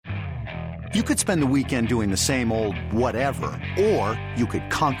You could spend the weekend doing the same old whatever, or you could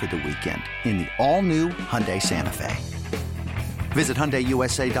conquer the weekend in the all-new Hyundai Santa Fe. Visit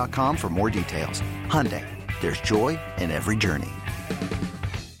HyundaiUSA.com for more details. Hyundai, there's joy in every journey.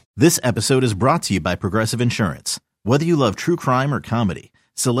 This episode is brought to you by Progressive Insurance. Whether you love true crime or comedy,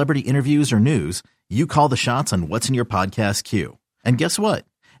 celebrity interviews or news, you call the shots on what's in your podcast queue. And guess what?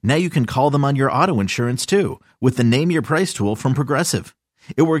 Now you can call them on your auto insurance too with the Name Your Price tool from Progressive.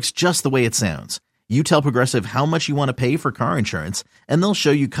 It works just the way it sounds. You tell Progressive how much you want to pay for car insurance, and they'll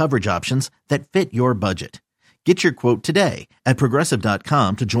show you coverage options that fit your budget. Get your quote today at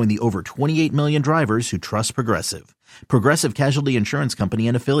Progressive.com to join the over 28 million drivers who trust Progressive. Progressive Casualty Insurance Company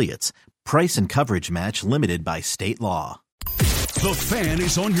and Affiliates. Price and coverage match limited by state law. The Fan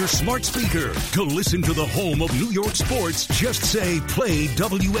is on your smart speaker. To listen to the home of New York sports, just say play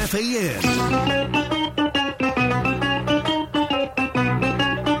WFAN.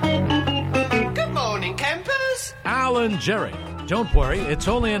 Alan Jerry. Don't worry, it's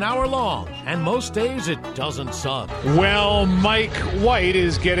only an hour long, and most days it doesn't suck. Well, Mike White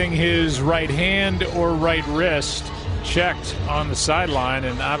is getting his right hand or right wrist checked on the sideline,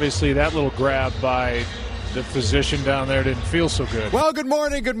 and obviously that little grab by the physician down there didn't feel so good. Well, good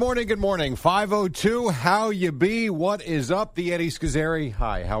morning. 5:02, how you be? What is up? The Eddie Scazzeri.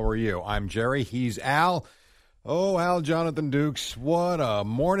 Hi, how are you? I'm Jerry. He's Al. Oh, Al Jonathan Dukes, what a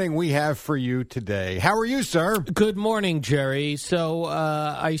morning we have for you today. How are you, sir? Good morning, Jerry. So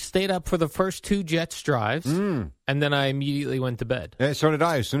I stayed up for the first two Jets drives, and then I immediately went to bed. Yeah, so did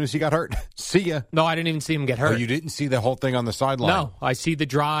I, as soon as he got hurt. See ya. No, I didn't even see him get hurt. Oh, you didn't see the whole thing on the sideline? No, I see the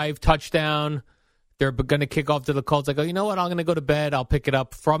drive, touchdown. They're going to kick off to the Colts. I go, you know what? I'm going to go to bed. I'll pick it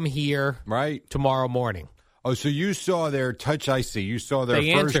up from here tomorrow morning. Oh, so you saw their touch, I see. You saw their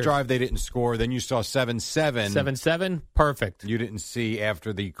first drive, they didn't score. Then you saw 7-7. 7-7, perfect. You didn't see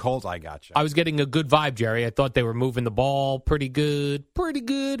after the Colts, I got you. I was getting a good vibe, Jerry. I thought they were moving the ball pretty good.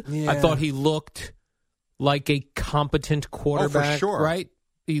 Yeah. I thought he looked like a competent quarterback. Oh, for sure. Right?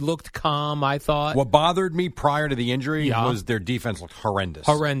 He looked calm, I thought. What bothered me prior to the injury was their defense looked horrendous.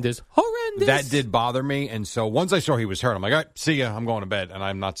 Horrendous. That did bother me. And so once I saw he was hurt, I'm like, all right, see ya. I'm going to bed, and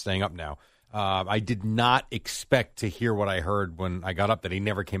I'm not staying up now. I did not expect to hear what I heard when I got up, that he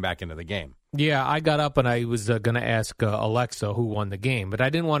never came back into the game. Yeah, I got up and I was going to ask Alexa who won the game, but I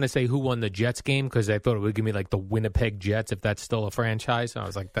didn't want to say who won the Jets game because I thought it would give me like the Winnipeg Jets if that's still a franchise. And I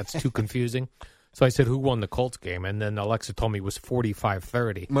was like, that's too confusing. So I said, who won the Colts game? And then Alexa told me it was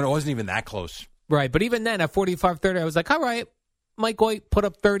 45-30. When it wasn't even that close. Right, but even then at 45-30, I was like, all right, Mike White put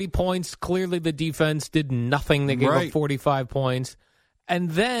up 30 points. Clearly the defense did nothing. They gave up 45 points.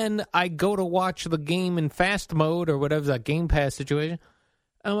 And then I go to watch the game in fast mode or whatever, that Game Pass situation.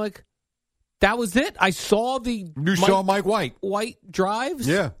 I'm like, that was it? I saw saw Mike White. White drives?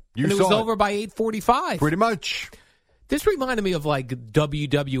 Yeah, and it was over by 8:45. Pretty much. This reminded me of like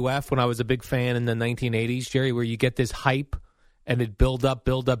WWF when I was a big fan in the 1980s, Jerry, where you get this hype and it build up.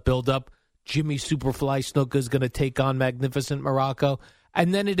 Jimmy Superfly Snuka is going to take on Magnificent Morocco.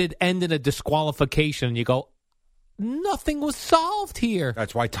 And then it'd end in a disqualification. And you go, nothing was solved here.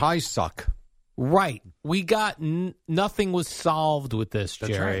 That's why ties suck. Right. We got nothing was solved with this,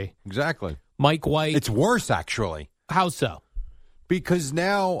 Jerry. That's right. Exactly. Mike White. It's worse, actually. How so? Because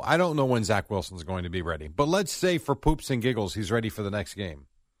now I don't know when Zach Wilson's going to be ready. But let's say for poops and giggles, he's ready for the next game.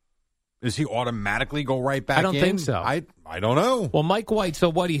 Does he automatically go right back in? I don't think so. I don't know. Well, Mike White, so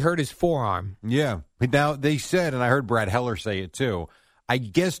what? He hurt his forearm. Yeah. Now, they said, and I heard Brad Heller say it too, I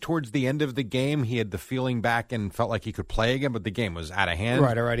guess towards the end of the game, he had the feeling back and felt like he could play again, but the game was out of hand.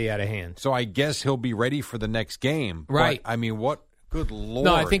 Right, already out of hand. So I guess he'll be ready for the next game. Right. But, I mean, what? Good Lord.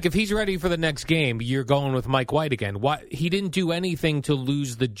 No, I think if he's ready for the next game, you're going with Mike White again. He didn't do anything to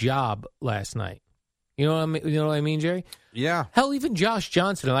lose the job last night. You know what I mean, Jerry? Yeah. Hell, even Josh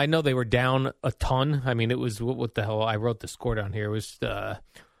Johnson, and I know they were down a ton. I mean, it was, what the hell? I wrote the score down here. It was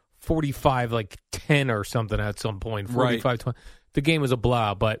 45-10 or something at some point. 45-20. The game was a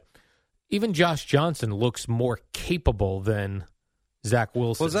blowout, but even Josh Johnson looks more capable than Zach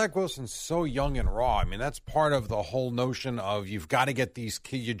Wilson. Well, Zach Wilson's so young and raw. I mean, that's part of the whole notion of you've got to get these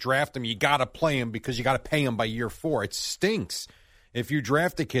kids. You draft them, you got to play them because you got to pay them by year 4. It stinks if you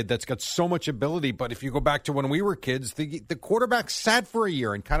draft a kid that's got so much ability. But if you go back to when we were kids, the quarterback sat for a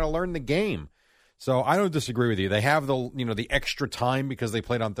year and kind of learned the game. So I don't disagree with you. They have the extra time because they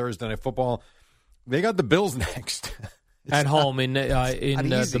played on Thursday Night Football. They got the Bills next. At home in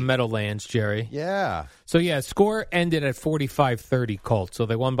the Meadowlands, Jerry. Yeah. So, score ended at 45-30 Colts. So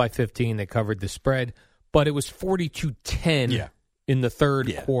they won by 15. They covered the spread. But it was 42-10 in the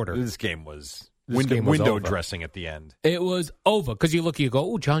third quarter. This game was game was window over. dressing at the end. It was over because you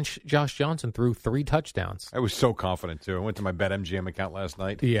go, oh, Josh Johnson threw 3 touchdowns. I was so confident too. I went to my BetMGM account last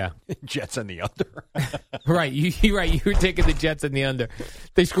night. Yeah, Jets and the under. right. You were taking the Jets in the under.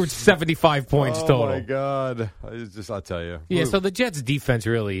 They scored 75 points total. Oh my God! I'll tell you. Yeah, so the Jets' defense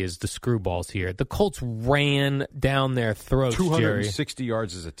really is the screwballs here. The Colts ran down their throats, 260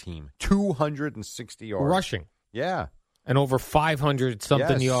 yards as a team. 260 yards rushing. Yeah. And over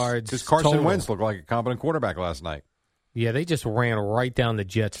 500-something yards. Because Carson total. Wentz looked like a competent quarterback last night. Yeah, they just ran right down the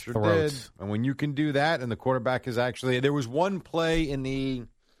Jets' Sure throats. did. And when you can do that, and the quarterback is actually... There was one play in the...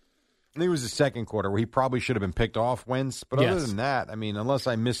 I think it was the second quarter where he probably should have been picked off, Wentz. But other than that, I mean, unless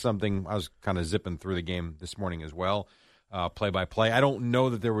I missed something, I was kind of zipping through the game this morning as well, play-by-play. I don't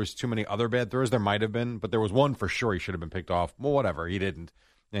know that there was too many other bad throws. There might have been, but there was one for sure he should have been picked off. Well, whatever. He didn't.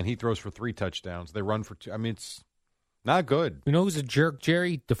 And he throws for 3 touchdowns. They run for 2. I mean, it's... not good. You know who's a jerk,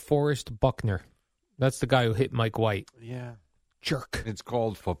 Jerry? DeForest Buckner. That's the guy who hit Mike White. Yeah. Jerk. It's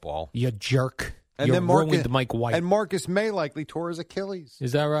called football. You jerk. And you then ruined Mike White. And Marcus May likely tore his Achilles.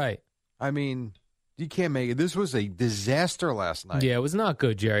 Is that right? I mean, you can't make it. This was a disaster last night. Yeah, it was not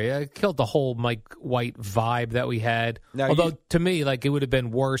good, Jerry. It killed the whole Mike White vibe that we had. Now Although, to me, like, it would have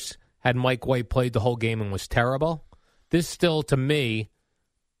been worse had Mike White played the whole game and was terrible. This still, to me,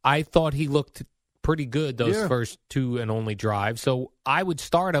 I thought he looked pretty good those first 2 and only drives. So I would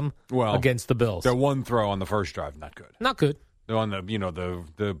start him against the Bills. The one throw on the first drive, not good. Not good. On the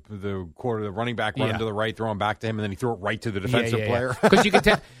the quarter, the running back running to the right, throwing back to him, and then he threw it right to the defensive player. Because you can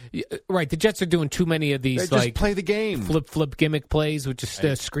tell, right? The Jets are doing too many of these They just play the game, flip gimmick plays, which is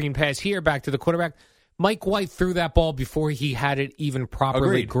a screen pass here, back to the quarterback. Mike White threw that ball before he had it even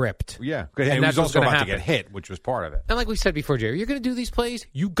properly gripped. Yeah, and he was also about to get hit, which was part of it. And like we said before, Jerry, you're going to do these plays,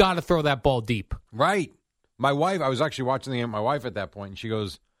 you got to throw that ball deep. Right. My wife, I was actually watching the game with my wife at that point, and she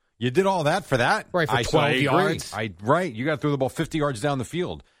goes, "You did all that for that?" Right, for 12 yards. Right. You got to throw the ball 50 yards down the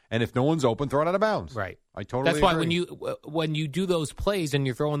field. And if no one's open, throw it out of bounds. Right. I totally That's why agree. when you do those plays and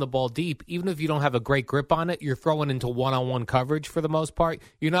you're throwing the ball deep, even if you don't have a great grip on it, you're throwing into one-on-one coverage for the most part.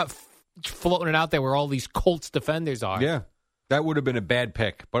 You're not floating it out there where all these Colts defenders are. Yeah. That would have been a bad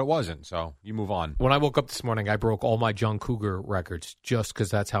pick, but it wasn't, so you move on. When I woke up this morning, I broke all my John Cougar records just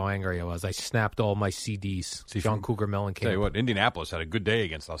because that's how angry I was. I snapped all my CDs. John Cougar Mellencamp. Tell you what, Indianapolis had a good day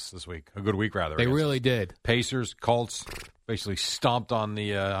against us this week. A good week, rather. They really did. Pacers, Colts, basically stomped on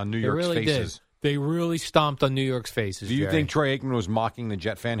the on New York's faces. They really stomped on New York's faces. Do you Jerry. think Troy Aikman was mocking the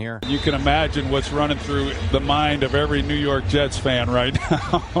Jet fan here? You can imagine what's running through the mind of every New York Jets fan right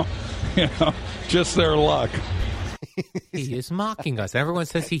now. Just their luck. He is mocking us. Everyone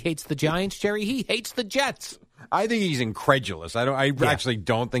says he hates the Giants, Jerry. He hates the Jets. I think he's incredulous. I actually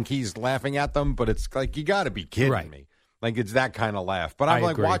don't think he's laughing at them, but it's like, you got to be kidding me. Like, it's that kind of laugh. But I'm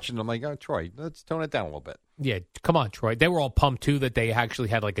agree. watching them like, oh, Troy, let's tone it down a little bit. Yeah, come on, Troy. They were all pumped, too, that they actually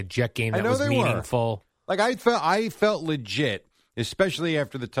had like a Jet game that was meaningful. Like, I felt legit, especially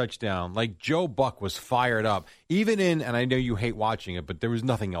after the touchdown. Like, Joe Buck was fired up. Even in, and I know you hate watching it, but there was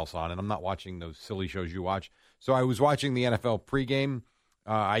nothing else on, and I'm not watching those silly shows you watch. So I was watching the NFL pregame.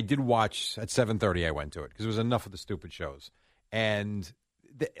 I did watch at 7:30. I went to it because there was enough of the stupid shows. And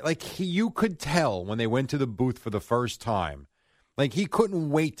you could tell when they went to the booth for the first time, like he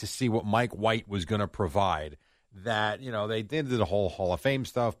couldn't wait to see what Mike White was going to provide. That, they did the whole Hall of Fame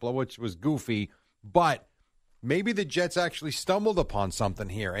stuff, which was goofy, but maybe the Jets actually stumbled upon something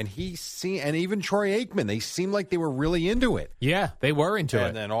here. And and even Troy Aikman, they seemed like they were really into it. Yeah, they were into it.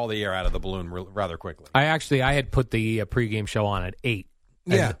 And then all the air out of the balloon rather quickly. I had put the pregame show on at 8.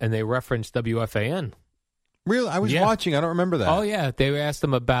 And they referenced WFAN. Really? I was watching. I don't remember that. Oh, yeah. They asked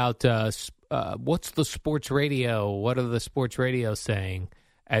them about what's the sports radio? What are the sports radios saying?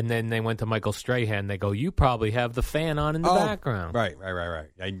 And then they went to Michael Strahan. They go, you probably have the fan on in the background. Right.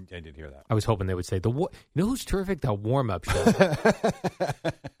 I did hear that. I was hoping they would say, you know who's terrific? That warm-up show.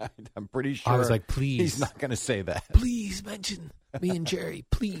 I'm pretty sure. I was like, please. He's not going to say that. Please mention me and Jerry.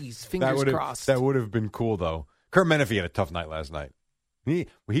 Please. Fingers crossed. That would have been cool, though. Kurt Menefee had a tough night last night.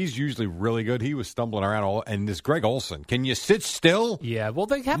 He's usually really good. He was stumbling around and this Greg Olsen. Can you sit still? Yeah, well,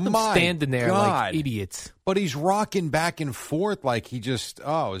 they have them standing there like idiots. But he's rocking back and forth like he just,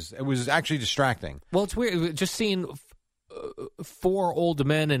 it was actually distracting. Well, it's weird. Just seeing 4 old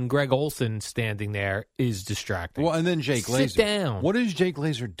men and Greg Olsen standing there is distracting. Well, and then Jake Laser. Sit down. What is Jake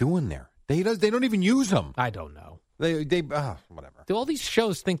Laser doing there? They don't even use him. I don't know. They whatever. Do all these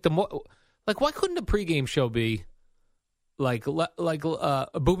shows think why couldn't a pregame show be like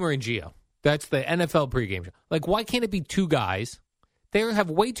Boomer and Gio? That's the NFL pregame show. Like, why can't it be 2 guys They have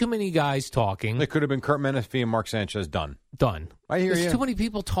way too many guys talking. It could have been Kurt Menefee and Mark Sanchez done. I hear There's you. too many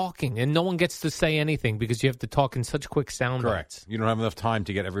people talking, and no one gets to say anything because you have to talk in such quick sound Correct. bites. You don't have enough time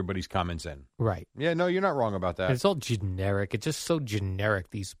to get everybody's comments in. Right. Yeah, no, you're not wrong about that. It's all generic. It's just so generic,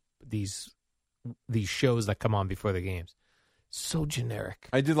 these shows that come on before the games. So generic.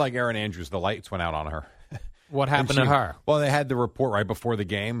 I did like Erin Andrews. The lights went out on her. What happened to her? Well, they had the report right before the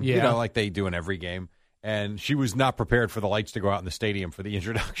game, Yeah. like they do in every game. And she was not prepared for the lights to go out in the stadium for the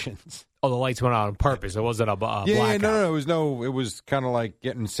introductions. Oh, the lights went out on purpose. It wasn't a blackout. No. It was kind of like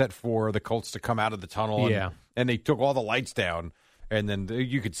getting set for the Colts to come out of the tunnel. And they took all the lights down, and then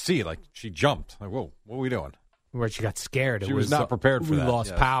you could see, like, she jumped. Like, whoa, what are we doing? Where she got scared. She was not prepared for we that. We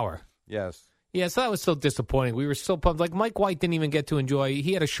lost power. Yes. Yeah, so that was so disappointing. We were so pumped. Like, Mike White didn't even get to enjoy.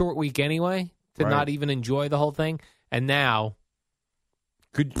 He had a short week anyway to not even enjoy the whole thing. And now.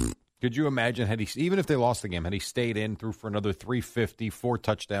 Could you imagine, even if they lost the game, had he stayed in, threw for another 350, 4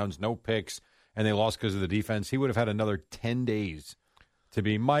 touchdowns, no picks, and they lost because of the defense, he would have had another 10 days to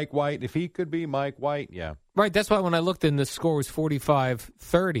be Mike White. If he could be Mike White, yeah. Right, that's why when I looked and the score was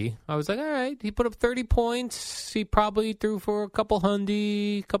 45-30, I was like, all right, he put up 30 points. He probably threw for a couple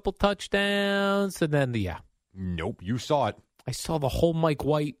touchdowns, and then, Nope, you saw it. I saw the whole Mike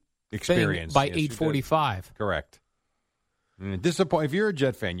White experience by 8:45. Correct. Disappoint. If you're a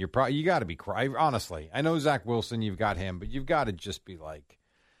Jet fan, you got to be crying. Honestly, I know Zach Wilson, you've got him, but you've got to just be like,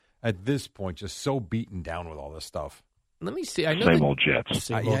 at this point, just so beaten down with all this stuff. Let me see. I know Same old Jets.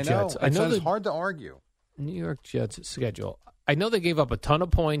 Same old Jets. I know it's hard to argue. New York Jets schedule. I know they gave up a ton of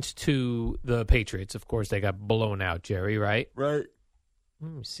points to the Patriots. Of course, they got blown out, Jerry. Right. Right.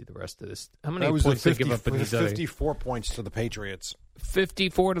 Let me see the rest of this. How many that was points they give up in these 54 points to the Patriots.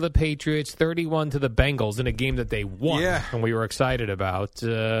 54 to the Patriots, 31 to the Bengals in a game that they won, and we were excited about.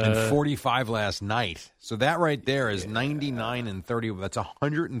 And 45 last night. So that right there is 99 and 30. That's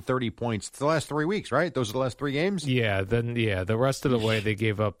 130 points. It's the last 3 weeks, right? Those are the last 3 games? Yeah, the rest of the way they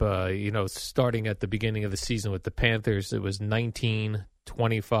gave up, starting at the beginning of the season with the Panthers, it was 19,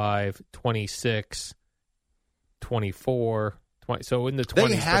 25, 26, 24, 20, so in the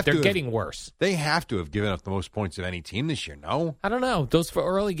 20s, but they're getting worse. They have to have given up the most points of any team this year, no? I don't know. Those for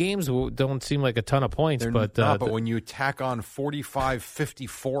early games don't seem like a ton of points. But when you tack on 45,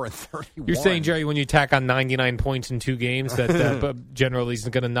 54, and 31. You're saying, Jerry, when you tack on 99 points in 2 games, that generally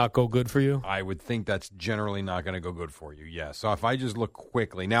isn't going to not go good for you? I would think that's generally not going to go good for you, yes. So if I just look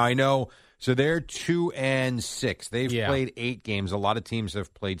quickly. Now, I know, so they're 2-6. They've played 8 games. A lot of teams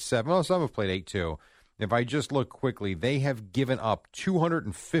have played 7. Well, some have played 8, too. If I just look quickly, they have given up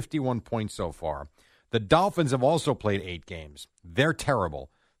 251 points so far. The Dolphins have also played 8 games. They're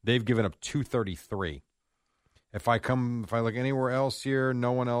terrible. They've given up 233. If I look anywhere else here,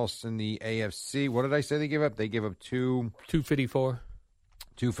 no one else in the AFC. What did I say they gave up? They gave up 254.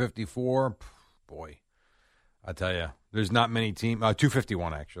 254. Boy, I tell you, there's not many teams.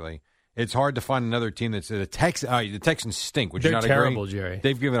 251 actually. It's hard to find another team that's the Texans. The Texans stink. Would you not agree? They're terrible, Jerry.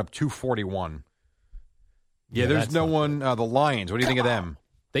 They've given up 241. Yeah, there's no one. The Lions. What do you think of them?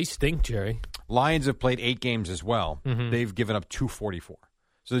 They stink, Jerry. Lions have played 8 games as well. Mm-hmm. They've given up 244.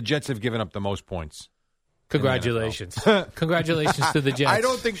 So the Jets have given up the most points. Congratulations. Congratulations to the Jets. I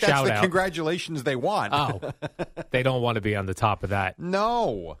don't think that's the out. Congratulations they want. Oh, they don't want to be on the top of that.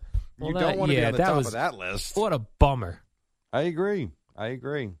 No. You don't want to be on the top of that list. What a bummer. I agree.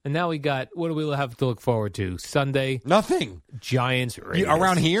 And now we got, what do we have to look forward to? Sunday? Nothing. Giants, Raiders.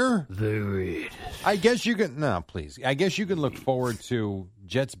 Around here? The Raiders. I guess you can, no, please. I guess you can look forward to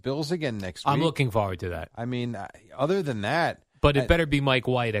Jets Bills again next week. I'm looking forward to that. I mean, other than that. But it better be Mike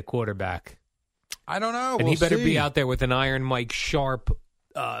White at quarterback. I don't know. And we'll he better see. be out there with an Iron Mike Sharp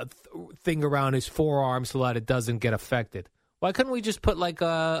thing around his forearm so that it doesn't get affected. Why couldn't we just put like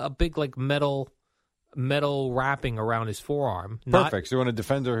a big like metal wrapping around his forearm? Perfect. So when a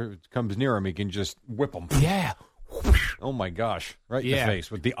defender comes near him, he can just whip him. Yeah. Oh, my gosh. Right in the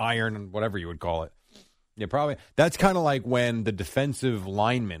face with the iron, whatever you would call it. Yeah, probably. That's kind of like when the defensive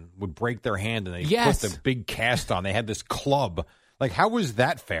linemen would break their hand and they put the big cast on. They had this club. Like, how was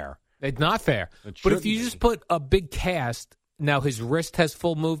that fair? It's not fair. But if you just put a big cast, now his wrist has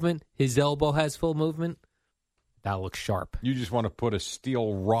full movement, his elbow has full movement, that looks sharp. You just want to put a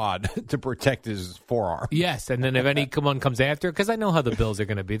steel rod to protect his forearm. Yes, and then if anyone comes after, because I know how the Bills are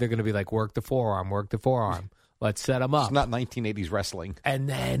going to be. They're going to be like, work the forearm. Let's set them up. It's not 1980s wrestling. And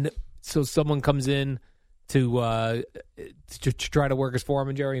then, so someone comes in to try to work his forearm,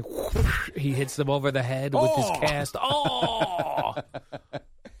 and Jerry, he hits them over the head with his cast. Oh!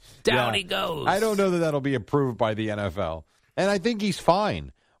 Down he goes. I don't know that that'll be approved by the NFL. And I think he's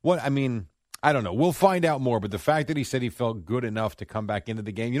fine. I don't know. We'll find out more, but the fact that he said he felt good enough to come back into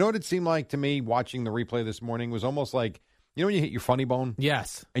the game, you know what it seemed like to me watching the replay this morning was almost like, you know when you hit your funny bone?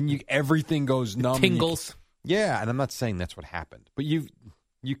 Yes. And everything goes numb. Tingles. And I'm not saying that's what happened, but you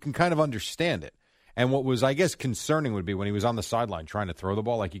can kind of understand it. And what was, I guess, concerning would be when he was on the sideline trying to throw the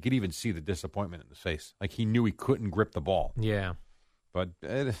ball, like you could even see the disappointment in his face. Like he knew he couldn't grip the ball. Yeah. But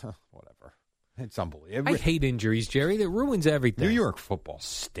whatever. It's unbelievable. I hate injuries, Jerry. That ruins everything. New York football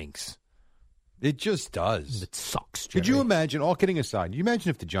stinks. It just does. It sucks, Jerry. Could you imagine, all kidding aside, you imagine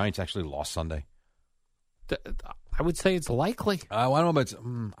if the Giants actually lost Sunday? I would say it's likely. I don't know, but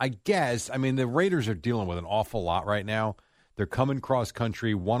I guess. I mean, the Raiders are dealing with an awful lot right now. They're coming cross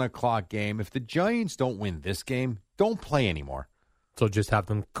country, 1 o'clock game. If the Giants don't win this game, don't play anymore. So just have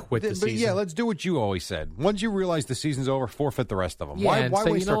them quit the season? Yeah, let's do what you always said. Once you realize the season's over, forfeit the rest of them. Yeah, why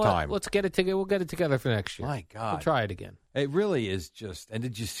waste our time? Let's get it together. We'll get it together for next year. My God. We'll try it again. It really is just. And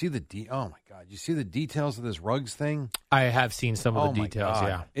did you see oh my God, you see the details of this Ruggs thing? I have seen some of the details, God.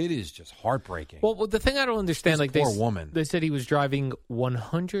 yeah. It is just heartbreaking. Well, the thing I don't understand, this like poor woman. They said he was driving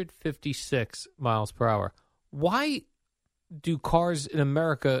 156 miles per hour. Why do cars in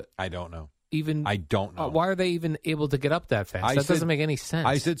America I don't know. I don't know. Why are they even able to get up that fast? That doesn't make any sense.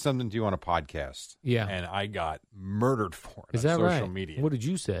 I said something to you on a podcast. Yeah. And I got murdered for it Is on that social right? media. What did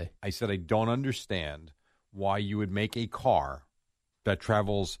you say? I said I don't understand why you would make a car that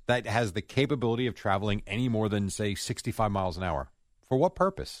has the capability of traveling any more than, say, 65 miles an hour. For what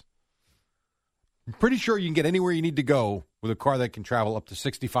purpose? I'm pretty sure you can get anywhere you need to go with a car that can travel up to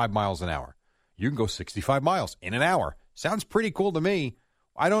 65 miles an hour. You can go 65 miles in an hour. Sounds pretty cool to me.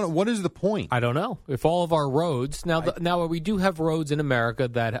 I don't know. What is the point? I don't know. If all of our roads now we do have roads in America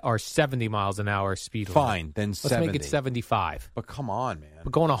that are 70 miles an hour speed limit. Fine, then Let's 70. make it 75. But come on, man.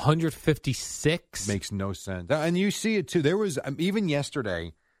 But going 156 makes no sense. And you see it too. There was even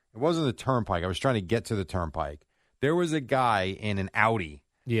yesterday. It wasn't the turnpike. I was trying to get to the turnpike. There was a guy in an Audi.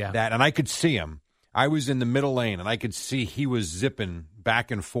 Yeah. And I could see him. I was in the middle lane, and I could see he was zipping back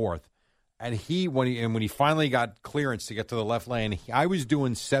and forth. And when he finally got clearance to get to the left lane, I was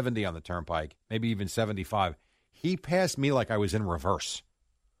doing 70 on the turnpike, maybe even 75. He passed me like I was in reverse.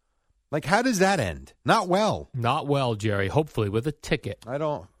 Like, how does that end? Not well. Not well, Jerry. Hopefully with a ticket. I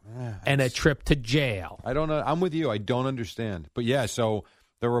don't. And a trip to jail. I don't know. I'm with you. I don't understand. But yeah, so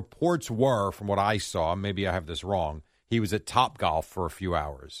the reports were, from what I saw, maybe I have this wrong, he was at Topgolf for a few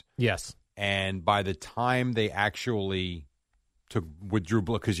hours. Yes. And by the time they actually withdrew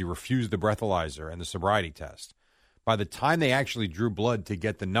blood, because he refused the breathalyzer and the sobriety test, by the time they actually drew blood to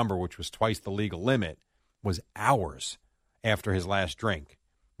get the number, which was twice the legal limit, was hours after his last drink,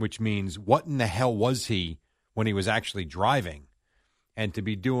 which means what in the hell was he when he was actually driving? And to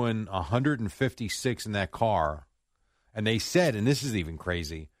be doing 156 in that car, and they said, and this is even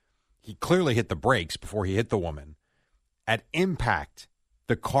crazy, he clearly hit the brakes before he hit the woman. At impact,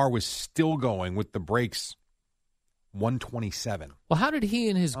 the car was still going with the brakes 127. Well, how did he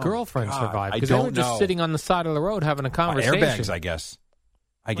and his girlfriend survive? Because they were just sitting on the side of the road having a conversation. Airbags, I guess.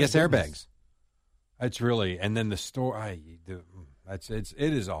 I guess airbags. It's really, and then the story. It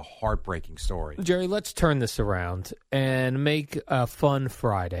is a heartbreaking story. Jerry, let's turn this around and make a fun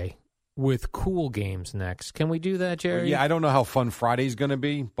Friday with cool games next. Can we do that, Jerry? Yeah, I don't know how fun Friday's going to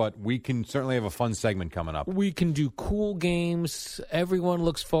be, but we can certainly have a fun segment coming up. We can do cool games. Everyone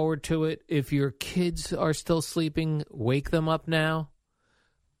looks forward to it. If your kids are still sleeping, wake them up now.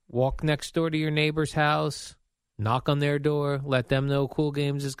 Walk next door to your neighbor's house. Knock on their door. Let them know Cool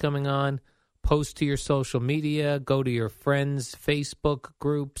Games is coming on. Post to your social media. Go to your friends' Facebook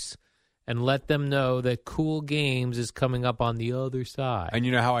groups. And let them know that Cool Games is coming up on the other side. And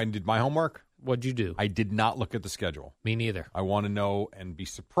you know how I did my homework? What'd you do? I did not look at the schedule. Me neither. I want to know and be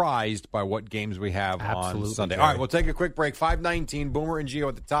surprised by what games we have on Sunday. Jerry. All right, we'll take a quick break. 5:19, Boomer and Gio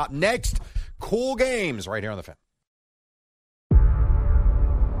at the top. Next, Cool Games right here on the Fan.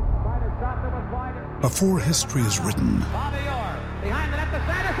 Before history is written,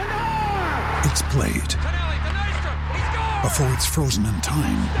 it's played. Before it's frozen in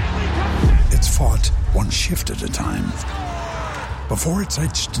time, it's fought one shift at a time. Before it's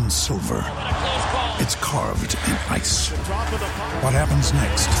etched in silver, it's carved in ice. What happens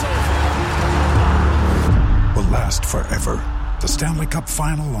next will last forever. The Stanley Cup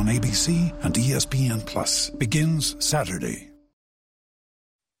Final on ABC and ESPN Plus begins Saturday.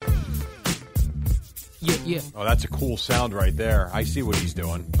 Yeah. Oh, that's a cool sound right there. I see what he's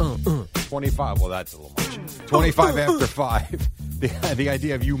doing. 25. Well, that's a little much. 25 after 5. The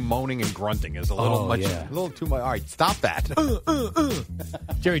idea of you moaning and grunting is a little much, a little too much. All right, stop that.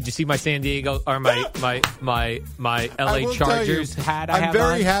 Jerry, did you see my San Diego or my LA Chargers hat? I'm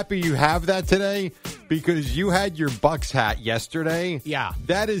very happy you have that today because you had your Bucks hat yesterday. Yeah,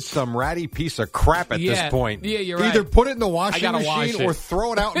 that is some ratty piece of crap at this point. Yeah, you're right. Either put it in the washing machine or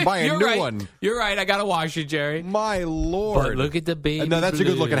throw it out and buy a new one. You're right. I gotta wash it, Jerry. My Lord! But look at the baby. No, that's blue. a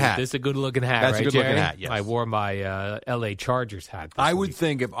good looking hat. That's a good looking hat. That's right, a good Jerry? looking hat. Yes. I wore my LA Chargers hat. I would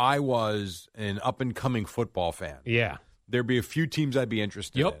think if I was an up and coming football fan, there'd be a few teams I'd be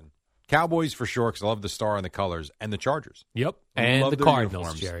interested in. Cowboys for sure because I love the star and the colors, and the Chargers. Yep, and the Cardinals,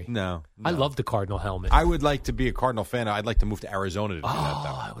 uniforms. Jerry. No, I love the Cardinal helmet. I would like to be a Cardinal fan. I'd like to move to Arizona to do that, though.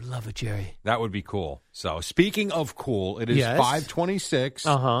 I would love it, Jerry. That would be cool. So, speaking of cool, it is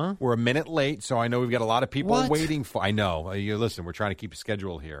 5:26. We're a minute late, so I know we've got a lot of people waiting for. I know. Listen, we're trying to keep a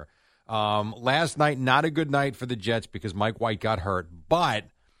schedule here. Last night, not a good night for the Jets because Mike White got hurt, but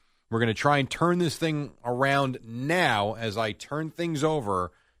we're going to try and turn this thing around now as I turn things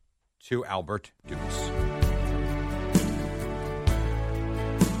over to Albert Dukes.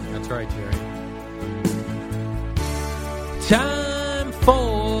 That's right, Jerry. Time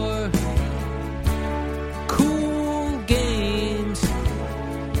for cool games.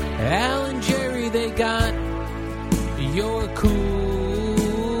 Al and Jerry, they got your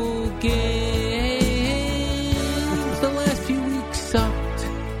cool games. The last few weeks sucked.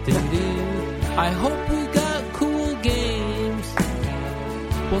 I hope we got cool games.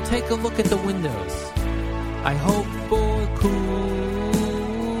 We'll take a look at the windows. I hope for cool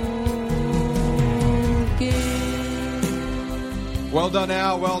games. Well done,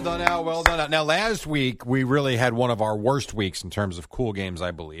 Al. Well done, Al. Well done, Al. Now, last week, we really had one of our worst weeks in terms of cool games,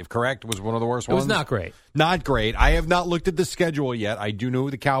 I believe. Correct? It was one of the worst ones? It was not great. Not great. I have not looked at the schedule yet. I do know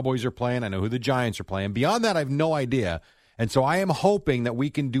who the Cowboys are playing. I know who the Giants are playing. Beyond that, I have no idea. And so I am hoping that we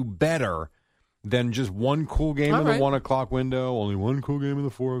can do better than just one cool game in the 1 o'clock window, only one cool game in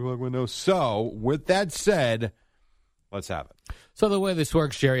the 4 o'clock window. So, with that said, let's have it. So the way this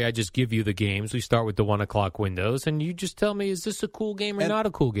works, Jerry, I just give you the games. We start with the 1 o'clock windows, and you just tell me, is this a cool game or not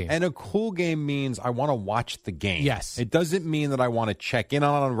a cool game? And a cool game means I want to watch the game. Yes. It doesn't mean that I want to check in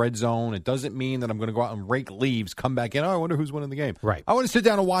on Red Zone. It doesn't mean that I'm going to go out and rake leaves, come back in, I wonder who's winning the game. Right. I want to sit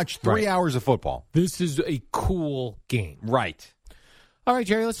down and watch 3 hours of football. This is a cool game. Right. All right,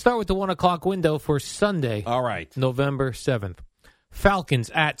 Jerry, let's start with the 1 o'clock window for Sunday. All right. November 7th. Falcons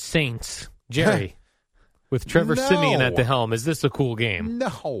at Saints. Jerry, with Trevor Siemian at the helm, is this a cool game?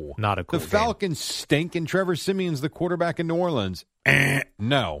 No. Not a cool game. The game. Falcons stink, and Trevor Siemian's the quarterback in New Orleans.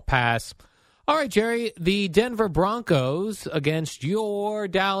 No. Pass. All right, Jerry, the Denver Broncos against your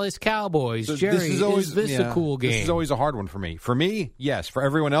Dallas Cowboys. So Jerry, is this a cool game? This is always a hard one for me. For me, yes. For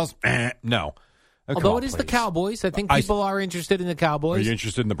everyone else, no. Although it is the Cowboys. I think people are interested in the Cowboys. Are you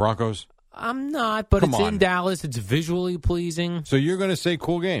interested in the Broncos? I'm not, but it's in Dallas. It's visually pleasing. So you're going to say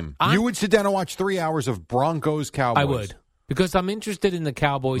cool game. You would sit down and watch 3 hours of Broncos-Cowboys. I would, because I'm interested in the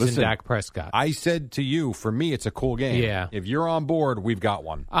Cowboys and Dak Prescott. I said to you, for me, it's a cool game. Yeah. If you're on board, we've got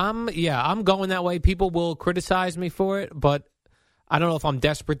one. I'm going that way. People will criticize me for it, but I don't know if I'm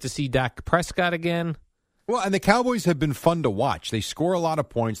desperate to see Dak Prescott again. Well, and the Cowboys have been fun to watch. They score a lot of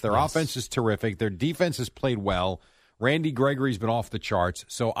points. Their offense is terrific. Their defense has played well. Randy Gregory's been off the charts.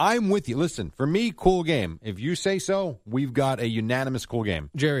 So I'm with you. Listen, for me, cool game. If you say so, we've got a unanimous cool game.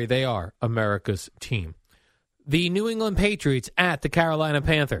 Jerry, they are America's team. The New England Patriots at the Carolina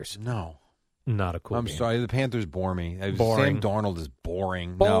Panthers. No. Not a cool game. I'm sorry. The Panthers bore me. Boring. Sam Darnold is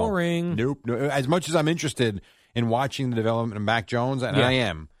boring. Boring. No. Nope. No. As much as I'm interested in watching the development of Mac Jones, and I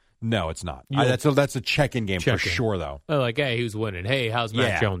am, no, it's not. That's a check-in game for sure, though. Like, hey, who's winning? Hey, how's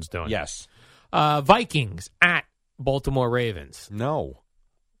Mac Jones doing? Yes. Vikings at Baltimore Ravens. No.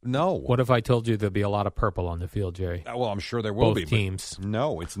 What if I told you there'd be a lot of purple on the field, Jerry? Well, I'm sure there will Both teams.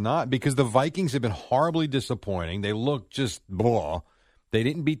 No, it's not, because the Vikings have been horribly disappointing. They look just blah. They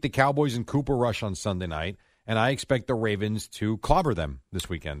didn't beat the Cowboys in Cooper Rush on Sunday night, and I expect the Ravens to clobber them this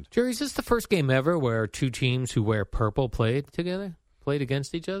weekend. Jerry, is this the first game ever where two teams who wear purple played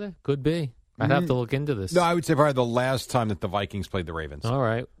against each other? Could be. I'd have to look into this. No, I would say probably the last time that the Vikings played the Ravens. All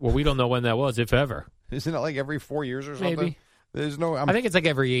right. Well, we don't know when that was, if ever. Isn't it like every 4 years or something? Maybe. There's no. I think it's like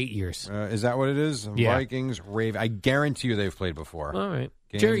every 8 years. Is that what it is? Yeah. Vikings, Ravens. I guarantee you they've played before. All right.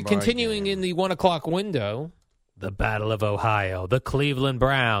 Jerry, continuing in the 1 o'clock window, the Battle of Ohio, the Cleveland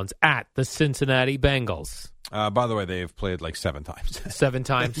Browns at the Cincinnati Bengals. By the way, they have played like 7 times. 7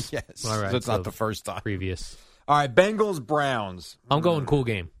 times? Yes. All right. So it's not the first time. Previous. All right, Bengals, Browns. I'm going cool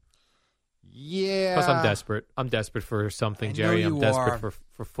game. Yeah. Plus, I'm desperate. I'm desperate for something, Jerry. I'm desperate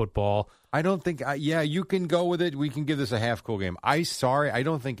for football. I don't think. You can go with it. We can give this a half cool game. I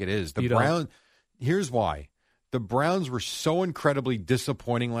don't think it is. The Browns. Here's why. The Browns were so incredibly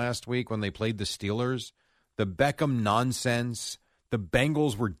disappointing last week when they played the Steelers. The Beckham nonsense. The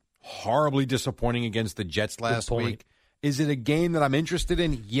Bengals were horribly disappointing against the Jets last week. Is it a game that I'm interested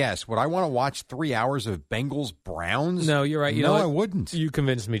in? Yes. Would I want to watch 3 hours of Bengals Browns? No, you're right. I wouldn't. You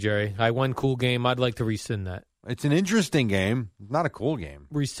convinced me, Jerry. One cool game. I'd like to rescind that. It's an interesting game, not a cool game.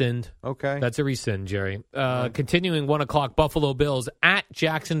 Rescind. Okay. That's a rescind, Jerry. Continuing 1 o'clock, Buffalo Bills at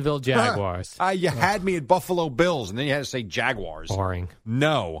Jacksonville Jaguars. You had me at Buffalo Bills, and then you had to say Jaguars. Boring.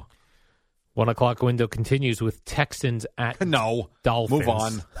 No. 1 o'clock window continues with Texans at Dolphins. Move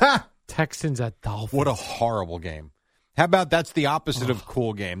on. Texans at Dolphins. What a horrible game. How about that's the opposite of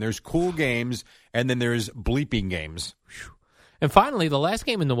cool game? There's cool games, and then there's bleeping games. And finally, the last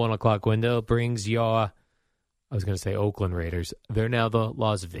game in the 1 o'clock window brings your, I was going to say Oakland Raiders. They're now the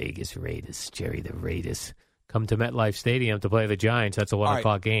Las Vegas Raiders, Jerry, the Raiders. Come to MetLife Stadium to play the Giants. That's a 1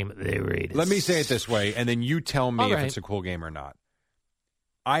 o'clock game. The Raiders. Let me say it this way, and then you tell me if it's a cool game or not.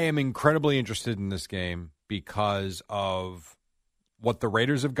 I am incredibly interested in this game because of what the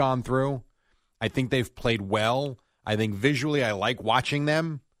Raiders have gone through. I think they've played well. I think visually I like watching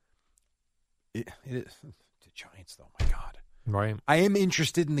them. It is the Giants, though. My God. Right. I am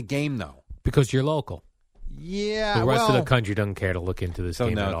interested in the game, though. Because you're local. Yeah. The rest of the country doesn't care to look into this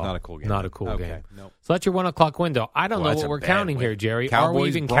game at all. So not a cool game. Not a cool game. Nope. So that's your 1 o'clock window. I don't know what we're counting here, Jerry. Cowboys, are we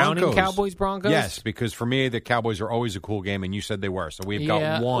even Broncos. counting Cowboys-Broncos? Yes, because for me, the Cowboys are always a cool game, and you said they were. So we've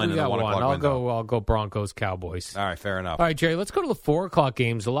got one in the 1 o'clock window. I'll go Broncos-Cowboys. All right, fair enough. All right, Jerry, let's go to the 4 o'clock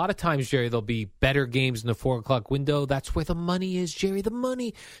games. A lot of times, Jerry, there'll be better games in the 4 o'clock window. That's where the money is, Jerry. The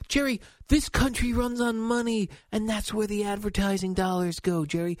money. Jerry, this country runs on money, and that's where the advertising dollars go,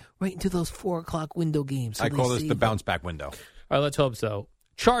 Jerry, right into those 4 o'clock window games. So I call this the bounce back window. All right, let's hope so.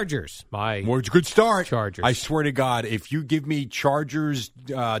 Chargers. It's a good start. Chargers. I swear to God, if you give me Chargers,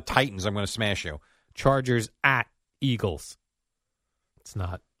 Titans, I'm going to smash you. Chargers at Eagles. It's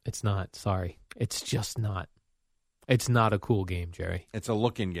not. Sorry. It's just not. It's not a cool game, Jerry. It's a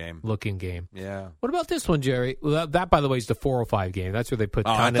looking game. Yeah. What about this one, Jerry? Well, that by the way, is the 4:05 game. That's where they put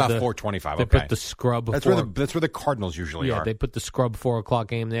kind of the 4:25. They put the scrub. That's where the Cardinals usually are. Yeah, they put the scrub 4 o'clock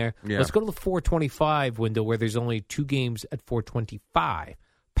game there. Yeah. Let's go to the 4:25 window where there's only 2 games at 4:25.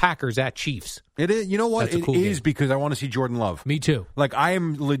 Packers at Chiefs. It is. You know what? It is because I want to see Jordan Love. Me too. Like, I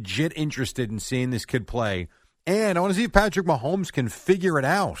am legit interested in seeing this kid play, and I want to see if Patrick Mahomes can figure it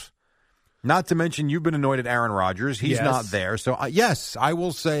out. Not to mention, you've been annoyed at Aaron Rodgers. He's not there. So, yes, I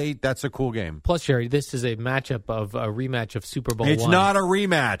will say that's a cool game. Plus, Jerry, this is a rematch of Super Bowl It's I. not a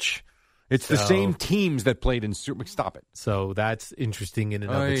rematch. It's the same teams that played in Super. Stop it. So that's interesting in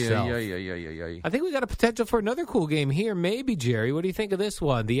and of itself. I think we got a potential for another cool game here. Maybe, Jerry. What do you think of this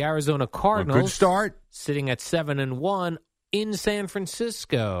one? The Arizona Cardinals. Good start. Sitting at 7-1 in San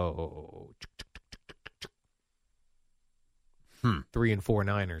Francisco. 3-4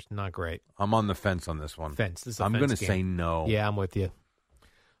 Niners. Not great. I'm on the fence on this one. I'm going to say no. Yeah, I'm with you.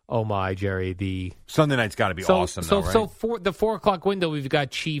 Oh, my, Jerry. The Sunday night's got to be awesome, though, right? So for the 4 o'clock window, we've got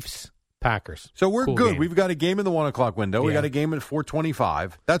Chiefs, Packers. So we're cool good. Game. We've got a game in the 1 o'clock window. We got a game at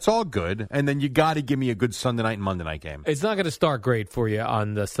 4:25. That's all good. And then you got to give me a good Sunday night and Monday night game. It's not going to start great for you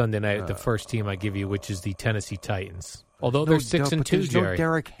on the Sunday night. The first team I give you, which is the Tennessee Titans. Although they're 6-2, Jerry. Jerry. No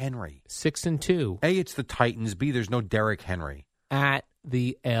Derrick Henry. 6-2. A, it's the Titans. B, there's no Derrick Henry. At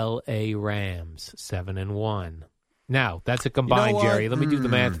the L.A. Rams, 7-1. Now, that's a combined, Jerry. Let me do the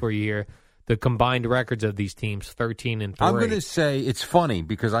math for you here. The combined records of these teams, 13-3. I'm going to say it's funny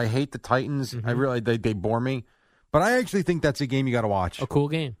because I hate the Titans. I realize they bore me. But I actually think that's a game you got to watch. A cool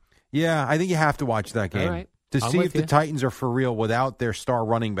game. Yeah, I think you have to watch that game. All right. To see if the Titans are for real without their star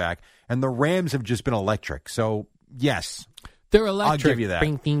running back. And the Rams have just been electric. So, yes. They're electric. I'll give you that.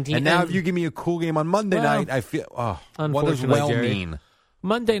 And now if you give me a cool game on Monday night, I feel, what does well Jerry, mean?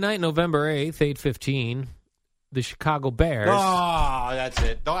 Monday night, November 8th, 8:15, the Chicago Bears. Oh, that's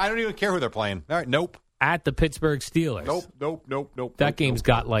it. I don't even care who they're playing. All right, nope. At the Pittsburgh Steelers. Nope. That game's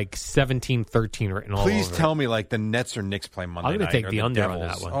got like 17-13 written all Please over tell me like the Nets or Knicks play Monday night. I'm going to take the under Devils. on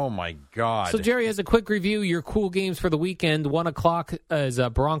that one. Oh, my God. So, Jerry, as a quick review, your cool games for the weekend, 1 o'clock is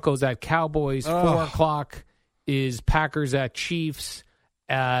Broncos at Cowboys, 4 o'clock is Packers at Chiefs,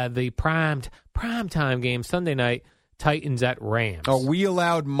 the prime time game, Sunday night, Titans at Rams. Oh, we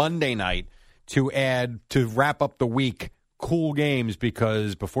allowed Monday night to wrap up the week cool games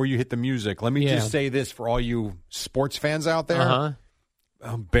because before you hit the music, let me just say this for all you sports fans out there.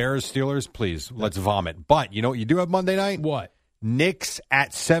 Bears, Steelers, please, let's vomit. But you know what you do have Monday night? What? Knicks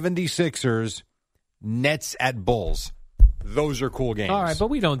at 76ers, Nets at Bulls. Those are cool games. All right, but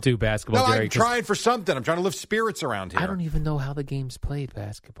we don't do basketball, No, Jerry. I'm trying for something. I'm trying to lift spirits around here. I don't even know how the game's played,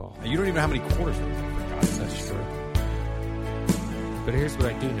 basketball. You don't even know how many quarters there are, for God's sake. That's true. But here's what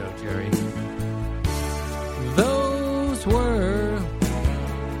I do know, Jerry. Those were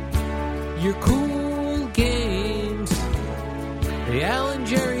your cool games. The Al and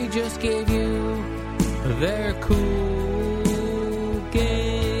Jerry just gave you their cool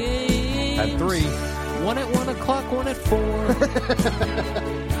games. At 3. One at 1 o'clock, one at 4.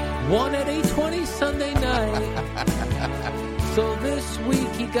 One at 8:20 Sunday night. So this week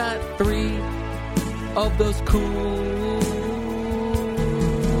he got 3 of those cool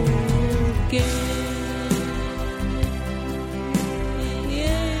games.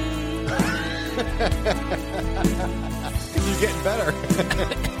 You're getting better.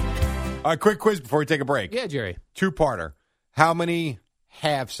 All right, quick quiz before we take a break. Yeah, Jerry. 2-parter. How many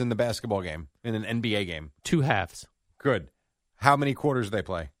halves in the basketball game, in an NBA game? 2 halves. Good. How many quarters do they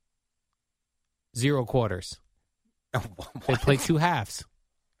play? 0 quarters. They play 2 halves.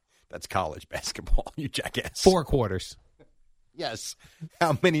 That's college basketball, you jackass. 4 quarters. Yes.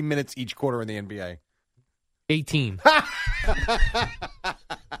 How many minutes each quarter in the NBA? 18.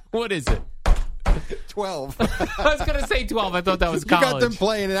 What is it? 12. I was going to say 12. I thought that was You college. got them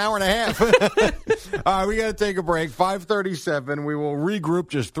playing an hour and a half. All right, we got to take a break. 5:37. We will regroup.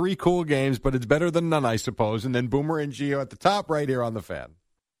 Just 3 cool games, but it's better than none, I suppose. And then Boomer and Gio at the top right here on the Fan.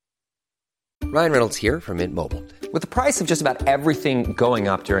 Ryan Reynolds here from Mint Mobile. With the price of just about everything going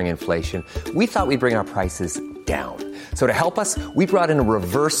up during inflation, we thought we'd bring our prices down. So to help us, we brought in a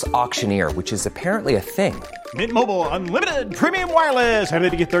reverse auctioneer, which is apparently a thing. Mint Mobile Unlimited Premium Wireless. How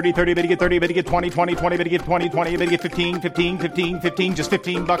to get 30, 30, bit to get 30, bit to get 20, 20, 20, bit to get 20, 20, bit to get 15, 15, 15, 15, just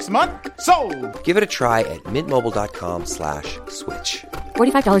 $15 a month? Sold! Give it a try at mintmobile.com/switch.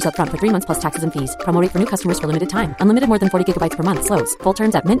 $45 up front for 3 months plus taxes and fees. Promo rate for new customers for limited time. Unlimited more than 40 gigabytes per month. Slows full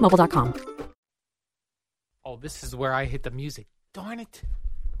terms at mintmobile.com. Oh, this is where I hit the music. Darn it.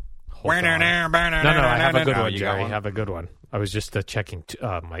 No, No, I have a good one, You Jerry. got I one? have a good one. I was just checking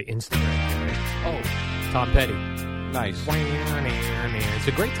my Instagram. Jerry. Oh, Tom Petty. Nice. It's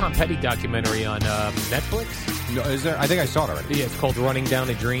a great Tom Petty documentary on Netflix. No, is there? I think I saw it already. Yeah, it's called Running Down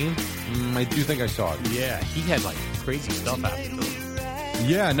a Dream. I do think I saw it. Yeah, he had like crazy stuff happen to him.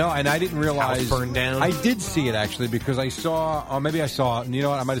 Yeah, no, and I didn't realize. House burned down. I did see it actually because I saw, or maybe I saw. You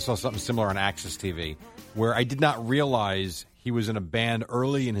know what? I might have saw something similar on Access TV where I did not realize he was in a band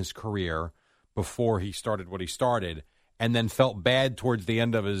early in his career before he started what he started, and then felt bad towards the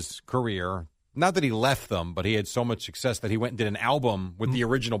end of his career. Not that he left them, but he had so much success that he went and did an album with the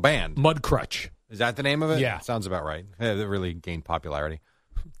original band. Mudcrutch. Is that the name of it? Yeah. Sounds about right. Yeah, they really gained popularity.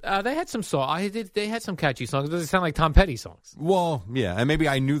 They had some songs. They had some catchy songs. Does it sound like Tom Petty songs? Well, yeah, and maybe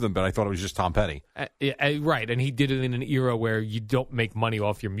I knew them, but I thought it was just Tom Petty. Right, and he did it in an era where you don't make money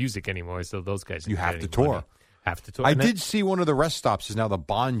off your music anymore, so those guys You have to tour. money. Have to tour. I And did see one of the rest stops is now the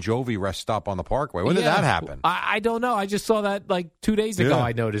Bon Jovi rest stop on the Parkway. When did Yeah. that happen? I don't know. I just saw that like 2 days ago. Yeah.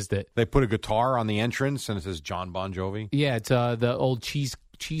 I noticed it. They put a guitar on the entrance and it says John Bon Jovi. Yeah, it's the old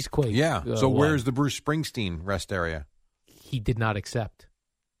Cheesequake. Yeah. So one. where's the Bruce Springsteen rest area? He did not accept.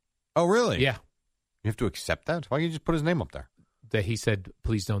 Oh, really? Yeah, You have to accept that? Why can't you just put his name up there? that he said,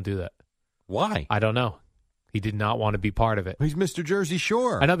 please don't do that. Why? I don't know. He did not want to be part of it. He's Mr. Jersey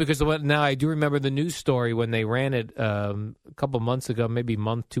Shore. I know because now I do remember the news story when they ran it a couple months ago, maybe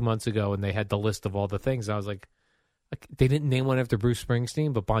 2 months ago, and they had the list of all the things. I was like, they didn't name one after Bruce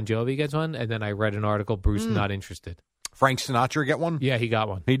Springsteen, but Bon Jovi gets one. And then I read an article, Bruce not interested. Frank Sinatra get one? Yeah, he got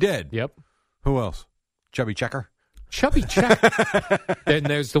one. He did? Yep. Who else? Chubby Checker? Chubby Check. Then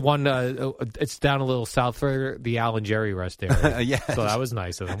there's the one, it's down a little south further, the Al and Jerry rest area. Yes. So that was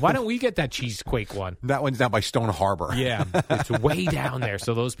nice of them. Why don't we get that Cheesequake one? That one's down by Stone Harbor. Yeah, it's way down there,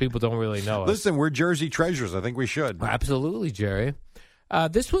 so those people don't really know us. Listen, we're Jersey treasures. I think we should. Absolutely, Jerry.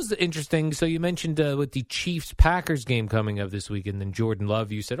 This was interesting. So you mentioned with the Chiefs-Packers game coming up this week, and then Jordan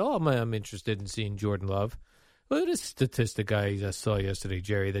Love, you said, I'm interested in seeing Jordan Love. Well, this statistic I saw yesterday,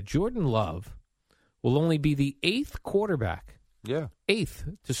 Jerry, that Jordan Love will only be the 8th quarterback,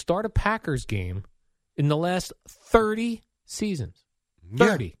 8th, to start a Packers game in the last 30 seasons.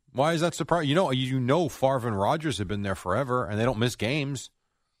 30. Yeah. Why is that surprising? You know Favre and Rodgers have been there forever, and they don't miss games.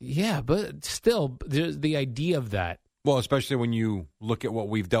 Yeah, but still, the idea of that. Well, especially when you look at what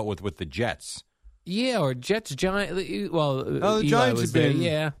we've dealt with the Jets. Yeah, or Jets, Giants. Well, the Eli Giants was have been.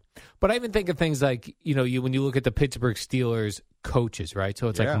 there, yeah. But I even think of things like, when you look at the Pittsburgh Steelers coaches, right? So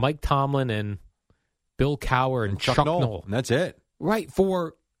it's like Mike Tomlin and Bill Cowher and Chuck Noll. And that's it. Right,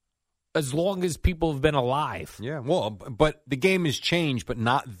 for as long as people have been alive. Yeah, well, but the game has changed, but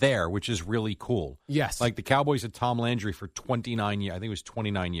not there, which is really cool. Yes. Like the Cowboys had Tom Landry for 29 years. I think it was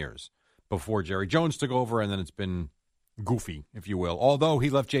 29 years before Jerry Jones took over, and then it's been goofy, if you will. Although he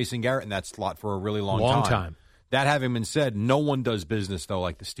left Jason Garrett in that slot for a really long time. That having been said, no one does business, though,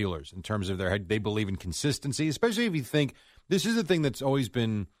 like the Steelers in terms of they believe in consistency, especially if you think this is the thing that's always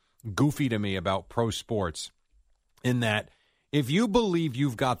been goofy to me about pro sports, in that if you believe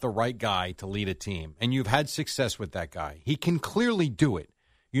you've got the right guy to lead a team and you've had success with that guy, he can clearly do it.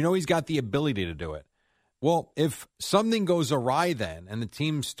 You know he's got the ability to do it. Well, if something goes awry then and the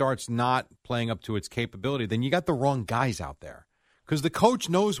team starts not playing up to its capability, then you got the wrong guys out there. Because the coach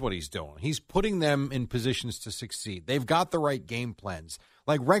knows what he's doing. He's putting them in positions to succeed. They've got the right game plans.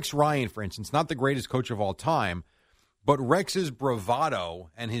 Like Rex Ryan, for instance, not the greatest coach of all time, but Rex's bravado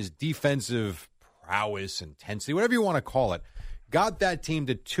and his defensive prowess, intensity, whatever you want to call it, got that team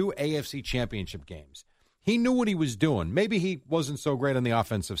to 2 AFC championship games. He knew what he was doing. Maybe he wasn't so great on the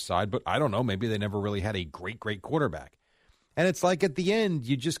offensive side, but I don't know. Maybe they never really had a great quarterback. And it's like at the end,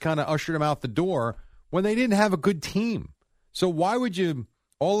 you just kind of ushered him out the door when they didn't have a good team. So why would you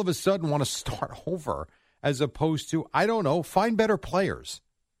all of a sudden want to start over as opposed to, I don't know, find better players?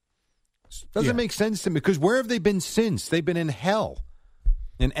 Doesn't make sense to me, because where have they been since? They've been in hell,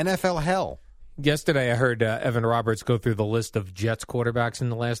 in NFL hell. Yesterday, I heard Evan Roberts go through the list of Jets quarterbacks in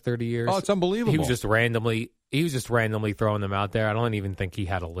the last 30 years. Oh, it's unbelievable. He was just randomly throwing them out there. I don't even think he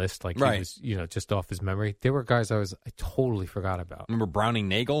had a list. Like, right. He was, just off his memory. There were guys I totally forgot about. Remember Browning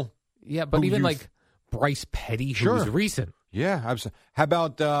Nagel? Yeah, but even like Bryce Petty, who was recent. Yeah, absolutely. How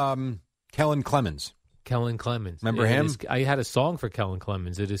about Kellen Clemens? Kellen Clemens. Remember him? I had a song for Kellen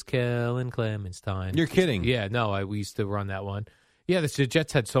Clemens. It is Kellen Clemens time. You're kidding. Yeah, no, we used to run that one. Yeah, the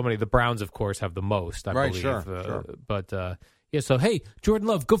Jets had so many. The Browns, of course, have the most, I believe. Sure. But, so, hey, Jordan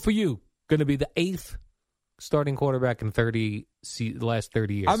Love, good for you. Going to be the 8th starting quarterback in the last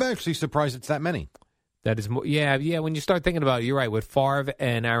 30 years. I'm actually surprised it's that many. That is more. Yeah, when you start thinking about it, you're right. With Favre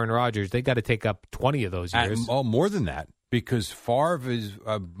and Aaron Rodgers, they got to take up 20 of those years. More than that, because Favre is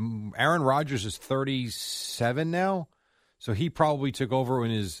Aaron Rodgers is 37 now. So he probably took over in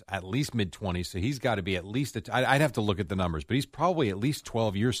his at least mid-20s, so he's got to be at least I'd have to look at the numbers, but he's probably at least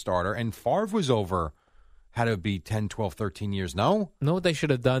 12-year starter. And Favre was over, had to be 10, 12, 13 years, no? No, what they should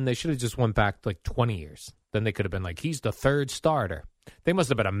have done, they should have just went back like 20 years. Then they could have been like, he's the 3rd starter. They must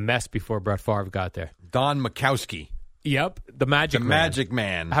have been a mess before Brett Favre got there. Don Majkowski. Yep, the Magic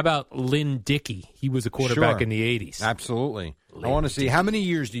Man. How about Lynn Dickey? He was a quarterback in the 80s. Absolutely. I want to see, how many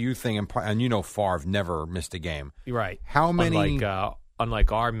years do you think, and Favre never missed a game. You're right. How many?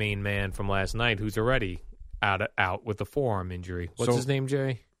 Unlike our main man from last night, who's already out with a forearm injury. What's his name,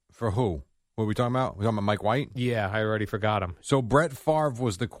 Jerry? For who? What are we talking about? We're talking about Mike White? Yeah, I already forgot him. So Brett Favre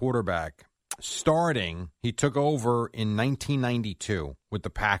was the quarterback. Starting, he took over in 1992 with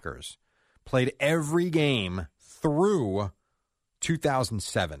the Packers. Played every game through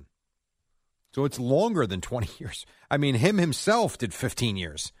 2007. So it's longer than 20 years. I mean, him himself did 15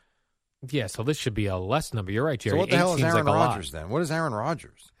 years. Yeah, so this should be a less number. You're right, Jerry. So what the hell is Aaron Rodgers then? What is Aaron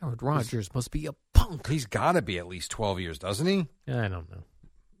Rodgers? Aaron Rodgers must be a punk. He's got to be at least 12 years, doesn't he? I don't know.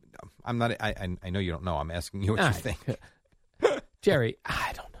 I'm not. I know you don't know. I'm asking you what you think. Jerry,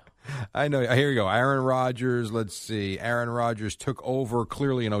 I don't know. I know. Here you go. Aaron Rodgers. Let's see. Aaron Rodgers took over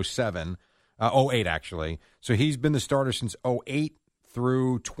clearly in 07. 08, actually. So he's been the starter since 08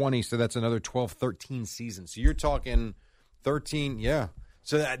 through 20. So that's another 12, 13 seasons. So you're talking 13. Yeah.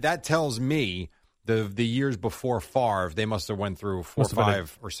 So that tells me the years before Favre, they must have went through 4,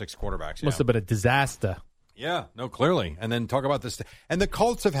 5, or 6 quarterbacks. Must have been a disaster. Yeah. No, clearly. And then talk about this. And the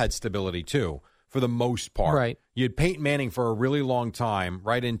Colts have had stability, too, for the most part. Right. You had Peyton Manning for a really long time,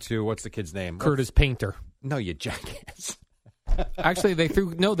 right into, what's the kid's name? Curtis Painter. No, you jackass. Actually, they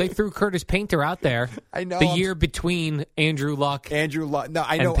threw Curtis Painter out there. I know. The year between Andrew Luck. No,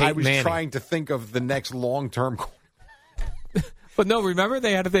 I know. I was Manning. trying to think of the next long-term. But no, remember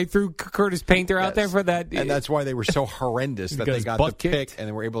they threw Curtis Painter out there for that, and that's why they were so horrendous that they got the pick and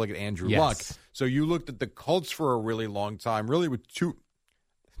they were able to get Andrew Luck. So you looked at the Colts for a really long time, really with two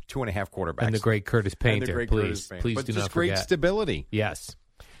and a half quarterbacks, and the great Curtis Painter. Please but do just not forget. Great stability. Yes.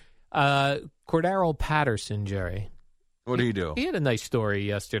 Cordero Patterson, Jerry. What do you do? He had a nice story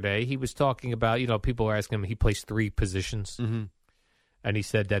yesterday. He was talking about, people were asking him, he plays 3 positions. Mm-hmm. And he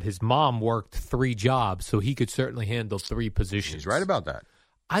said that his mom worked 3 jobs, so he could certainly handle 3 positions. He's right about that.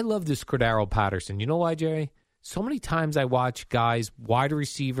 I love this Cordero Patterson. You know why, Jerry? So many times I watch guys, wide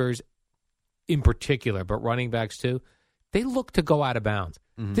receivers in particular, but running backs too, they look to go out of bounds.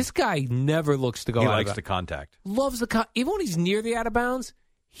 Mm-hmm. This guy never looks to go out of bounds. He likes the contact. Loves the even when he's near the out of bounds,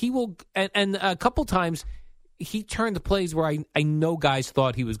 he will, and a couple times he turned the plays where I know guys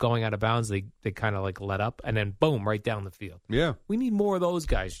thought he was going out of bounds. They kind of like let up, and then boom, right down the field. Yeah. We need more of those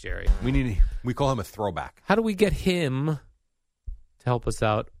guys, Jerry. We call him a throwback. How do we get him to help us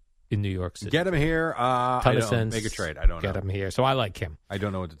out in New York City? Get him here. Ton of sense. Make a trade. I don't know. Get him here. So I like him. I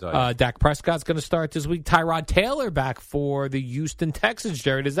don't know what to tell you. Dak Prescott's going to start this week. Tyrod Taylor back for the Houston Texans,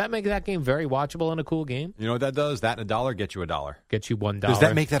 Jerry. Does that make that game very watchable and a cool game? You know what that does? That and $1 gets you $1. Get you $1. Does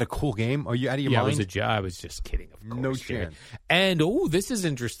that make that a cool game? Are you out of your mind? I was just kidding, of course. No Jerry. chance. And, this is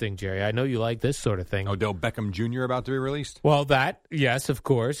interesting, Jerry. I know you like this sort of thing. Odell Beckham Jr. about to be released? Well, yes, of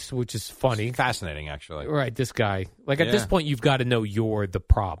course, which is funny. It's fascinating, actually. Right, this guy. At this point, you've got to know you're the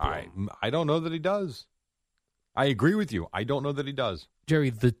problem. I don't know that he does. I agree with you. I don't know that he does. Jerry,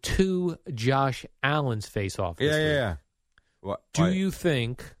 the two Josh Allens face off this week. Yeah. What, Do you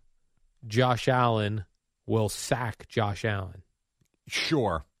think Josh Allen will sack Josh Allen?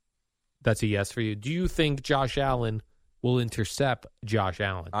 Sure. That's a yes for you. Do you think Josh Allen will intercept Josh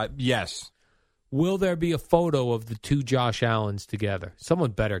Allen? Yes. Will there be a photo of the two Josh Allens together?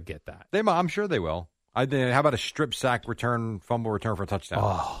 Someone better get that. I'm sure they will. How about a strip sack fumble return for a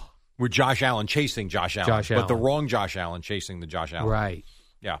touchdown? With Josh Allen chasing Josh Allen. But the wrong Josh Allen chasing the Josh Allen. Right.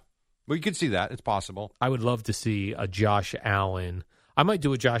 Yeah. Well, you could see that. It's possible. I would love to see a Josh Allen. I might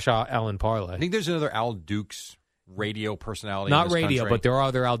do a Josh Allen parlay. I think there's another Al Dukes radio personality. Not in this radio, country. but there are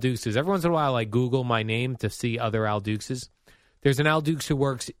other Al Dukeses. Every once in a while, I Google my name to see other Al Dukeses. There's an Al Dukes who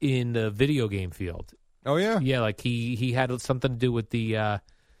works in the video game field. Oh, yeah? Yeah, like he had something to do with the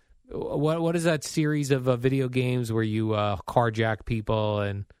what is that series of video games where you carjack people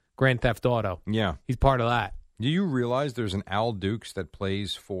and Grand Theft Auto? Yeah. He's part of that. Do you realize there's an Al Dukes that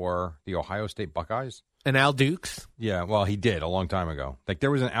plays for the Ohio State Buckeyes? An Al Dukes? Yeah, well, he did a long time ago. Like,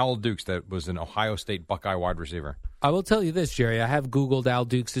 there was an Al Dukes that was an Ohio State Buckeye wide receiver. I will tell you this, Jerry. I have Googled Al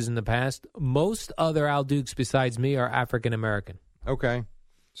Dukeses in the past. Most other Al Dukes besides me are African American. Okay.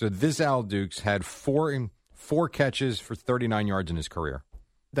 So this Al Dukes had four catches for 39 yards in his career.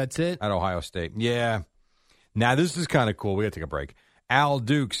 That's it? At Ohio State. Yeah. Now, this is kind of cool. We got to take a break. Al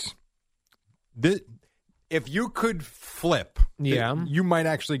Dukes, if you could flip, you might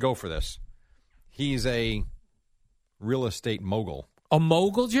actually go for this. He's a real estate mogul. A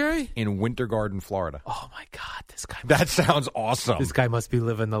mogul, Jerry? In Winter Garden, Florida. Oh, my God. This guy. That sounds awesome. This guy must be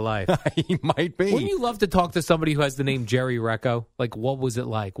living the life. He might be. Wouldn't you love to talk to somebody who has the name Jerry Recco? Like, what was it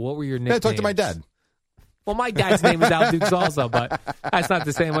like? What were your nicknames? I talked to my dad. Well, my dad's name is Al Dukes also, but that's not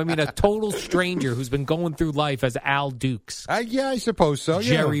the same. I mean, a total stranger who's been going through life as Al Dukes. Yeah, I suppose so.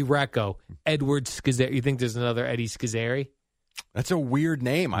 Jerry Recco. Edward Scazzeri. You think there's another Eddie Scazzeri? That's a weird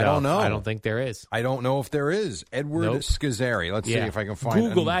name. I don't know. I don't think there is. I don't know if there is. Edward Scazzeri. Let's see if I can find it.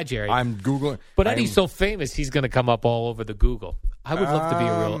 Google that, Jerry. I'm Googling. But Eddie's so famous, he's going to come up all over the Google. I would love to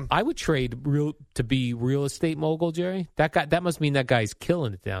be I would trade to be real estate mogul, Jerry. That must mean that guy's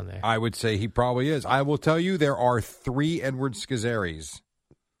killing it down there. I would say he probably is. I will tell you, there are 3 Edward Scazzeris.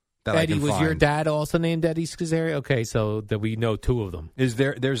 Eddie, was your dad also named Eddie Scazzeri? Okay, so that we know 2 of them. Is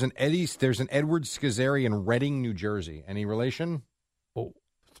there's an Edward Scazzeri in Reading, New Jersey. Any relation? Oh,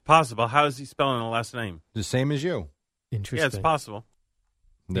 it's possible. How is he spelling the last name? The same as you. Interesting. Yeah, it's possible.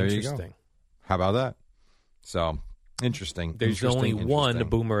 There you go. How about that? So, interesting. There's only one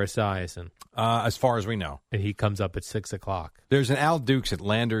Boomer Esiason. As far as we know. And he comes up at 6 o'clock. There's an Al Dukes at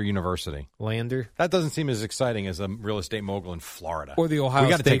Lander University. Lander? That doesn't seem as exciting as a real estate mogul in Florida. Or the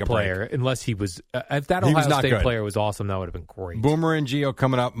Ohio State player, unless he was... if that Ohio State player was awesome, that would have been great. Boomer and Gio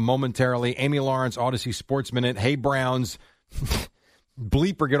coming up momentarily. Amy Lawrence, Odyssey Sports Minute. Hey, Browns.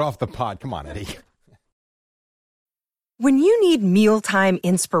 Bleep or get off the pod. Come on, Eddie. When you need mealtime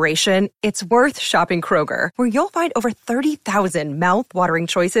inspiration, it's worth shopping Kroger, where you'll find over 30,000 mouth-watering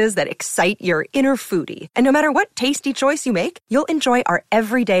choices that excite your inner foodie. And no matter what tasty choice you make, you'll enjoy our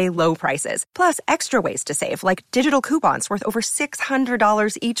everyday low prices, plus extra ways to save, like digital coupons worth over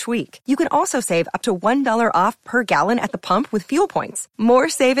 $600 each week. You can also save up to $1 off per gallon at the pump with fuel points. More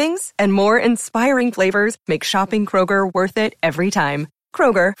savings and more inspiring flavors make shopping Kroger worth it every time.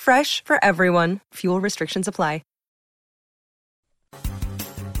 Kroger, fresh for everyone. Fuel restrictions apply.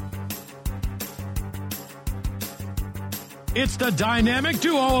 It's the dynamic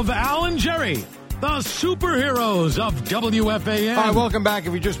duo of Al and Jerry, the superheroes of WFAN. All right, welcome back.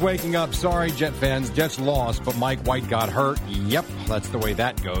 If you're just waking up, sorry, Jet fans. Jets lost, but Mike White got hurt. Yep, that's the way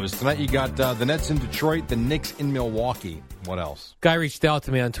that goes. Tonight you got the Nets in Detroit, the Knicks in Milwaukee. What else? Guy reached out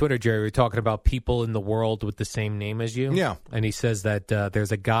to me on Twitter, Jerry. We were talking about people in the world with the same name as you. Yeah. And he says that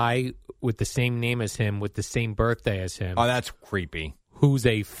there's a guy with the same name as him, with the same birthday as him. Oh, that's creepy. Who's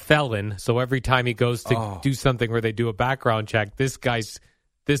a felon. So every time he goes to do something where they do a background check, this guy's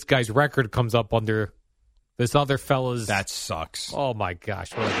this guy's record comes up under this other fella's. That sucks. Oh, my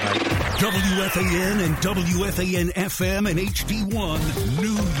gosh. What a night. WFAN and WFAN-FM and HD1,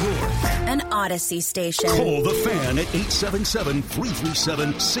 New York. An Odyssey station. Call the Fan at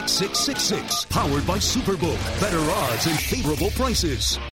 877-337-6666. Powered by Superbook. Better odds and favorable prices.